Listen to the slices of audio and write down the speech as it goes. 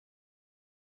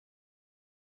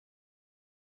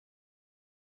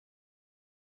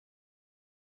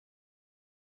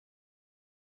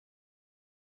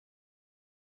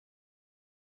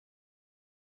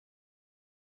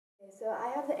So I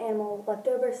have the animal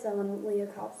Leptobrachium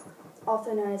Leucops,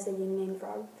 also known as the yin-yang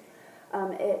frog.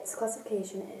 Its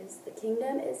classification is: the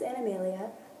kingdom is Animalia,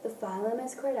 the phylum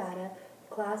is Chordata,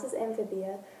 the class is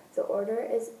Amphibia, the order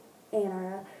is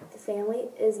Anara, the family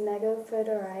is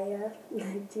Megaphodorea,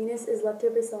 the genus is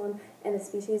Leptobrachium, and the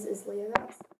species is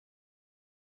Leucops.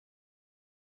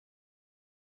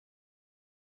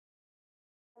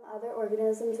 Other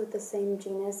organisms with the same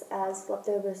genus as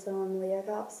Leptobrachium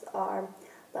leucops are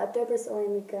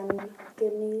Leptobrachium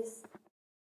gummies,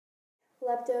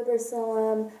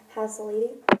 Leptobrachium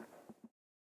hasseleti,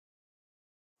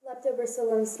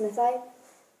 Leptobrachium smithii.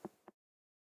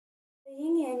 The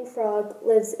yin-yang frog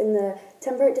lives in the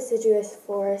temperate deciduous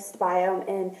forest biome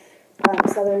in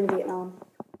southern Vietnam.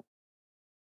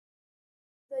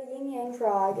 The yin-yang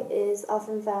frog is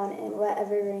often found in wet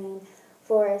evergreen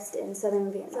forest in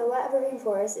southern Vietnam. So wet evergreen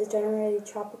forest is generally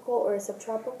tropical or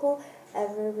subtropical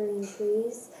evergreen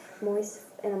trees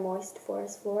in a moist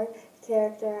forest floor,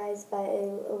 characterized by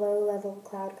a low-level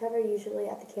cloud cover, usually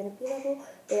at the canopy level.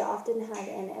 They often have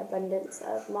an abundance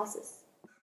of mosses.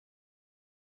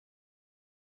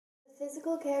 The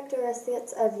physical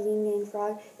characteristics of yin-yang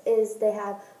frog is they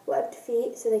have webbed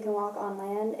feet so they can walk on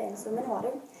land and swim in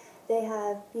water. They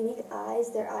have unique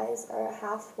eyes. Their eyes are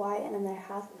half white and then they're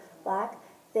half black.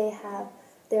 They have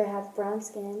brown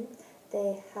skin.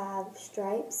 They have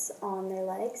stripes on their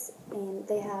legs, and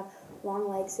they have long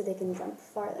legs so they can jump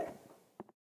farther.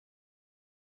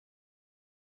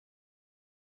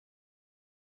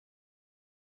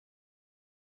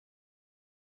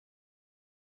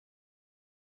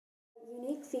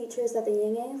 Unique features that the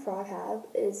yin-yang frog have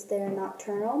is they're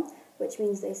nocturnal, which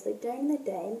means they sleep during the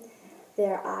day.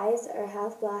 Their eyes are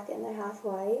half black and they're half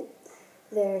white.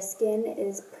 Their skin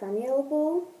is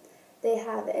permeable. They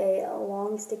have a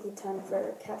long sticky tongue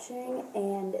for capturing,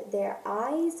 and their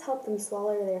eyes help them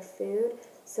swallow their food.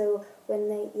 So when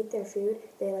they eat their food,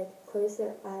 they close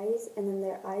their eyes, and then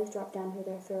their eyes drop down through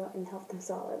their throat and help them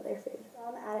swallow their food.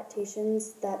 Some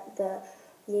adaptations that the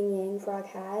yin-yang frog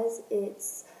has,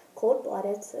 it's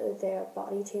cold-blooded, so their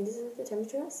body changes with the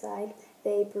temperature outside.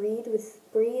 They breathe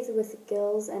with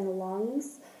gills and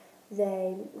lungs.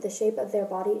 The shape of their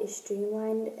body is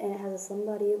streamlined, and it has a slim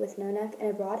body with no neck and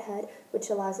a broad head, which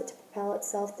allows it to propel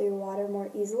itself through water more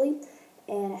easily.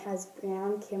 And it has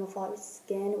brown camouflage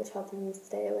skin, which helps them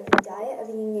stay away from the diet of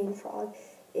the yin-yang frog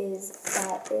is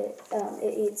that it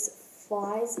eats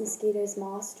flies, mosquitoes,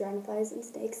 moths, dragonflies, and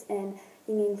snakes. And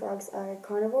yin-yang frogs are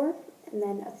carnivore. And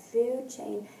then a food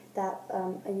chain that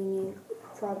a yin-yang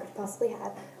frog could possibly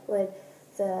have would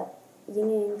the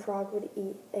yin-yang frog would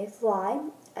eat a fly,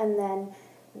 and then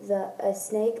a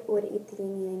snake would eat the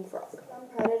yin-yang frog. Some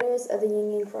predators of the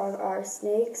yin-yang frog are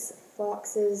snakes,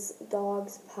 foxes,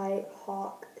 dogs, pike,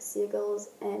 hawk, seagulls,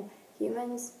 and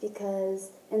humans,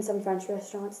 because in some French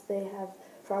restaurants they have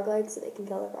frog legs so they can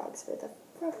kill the frogs for the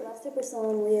frog.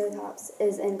 Leptobrachium leucops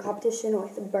is in competition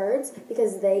with birds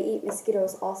because they eat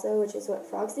mosquitoes also, which is what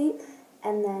frogs eat,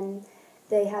 and then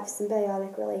they have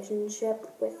symbiotic relationship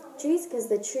with trees because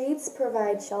the trees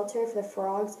provide shelter for the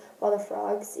frogs while the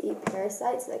frogs eat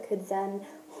parasites that could then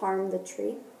harm the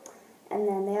tree. And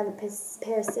then they have a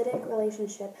parasitic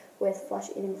relationship with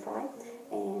flesh-eating fly,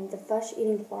 and the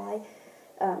flesh-eating fly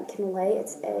can lay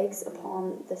its eggs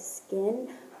upon the skin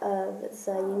of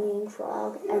the yin-yang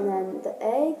frog, and then the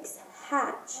eggs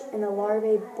hatch and the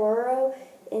larvae burrow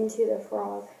into the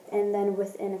frog, and then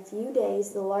within a few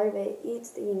days the larvae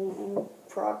eats the yin-yang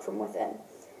frog from within.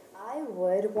 I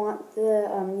would want the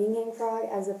yin-yang frog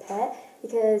as a pet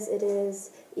because it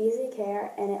is easy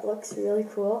care and it looks really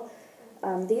cool.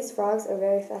 These frogs are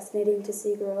very fascinating to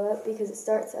see grow up because it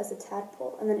starts as a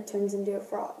tadpole and then it turns into a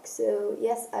frog. So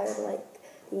yes, I would like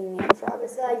the yin-yang frog.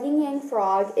 The yin-yang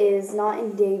frog is not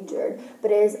endangered,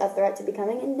 but is a threat to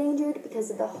becoming endangered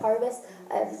because of the harvest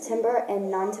of timber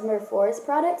and non-timber forest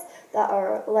products that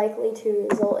are likely to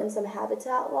result in some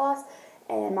habitat loss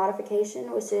and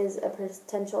modification, which is a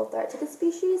potential threat to the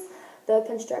species. The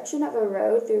construction of a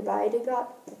road through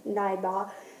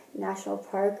Naiba National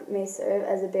Park may serve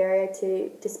as a barrier to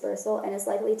dispersal and is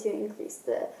likely to increase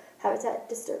the habitat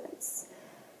disturbance.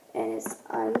 And it's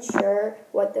unsure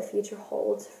what the future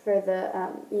holds for the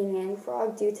yin-yang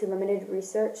frog due to limited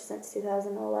research since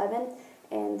 2011,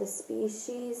 and the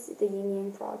species, the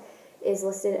yin-yang frog, is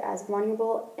listed as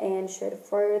vulnerable, and should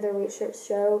further research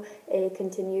show a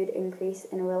continued increase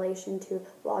in relation to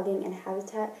logging and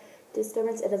habitat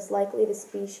disturbance, it is likely the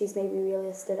species may be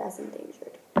listed as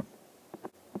endangered.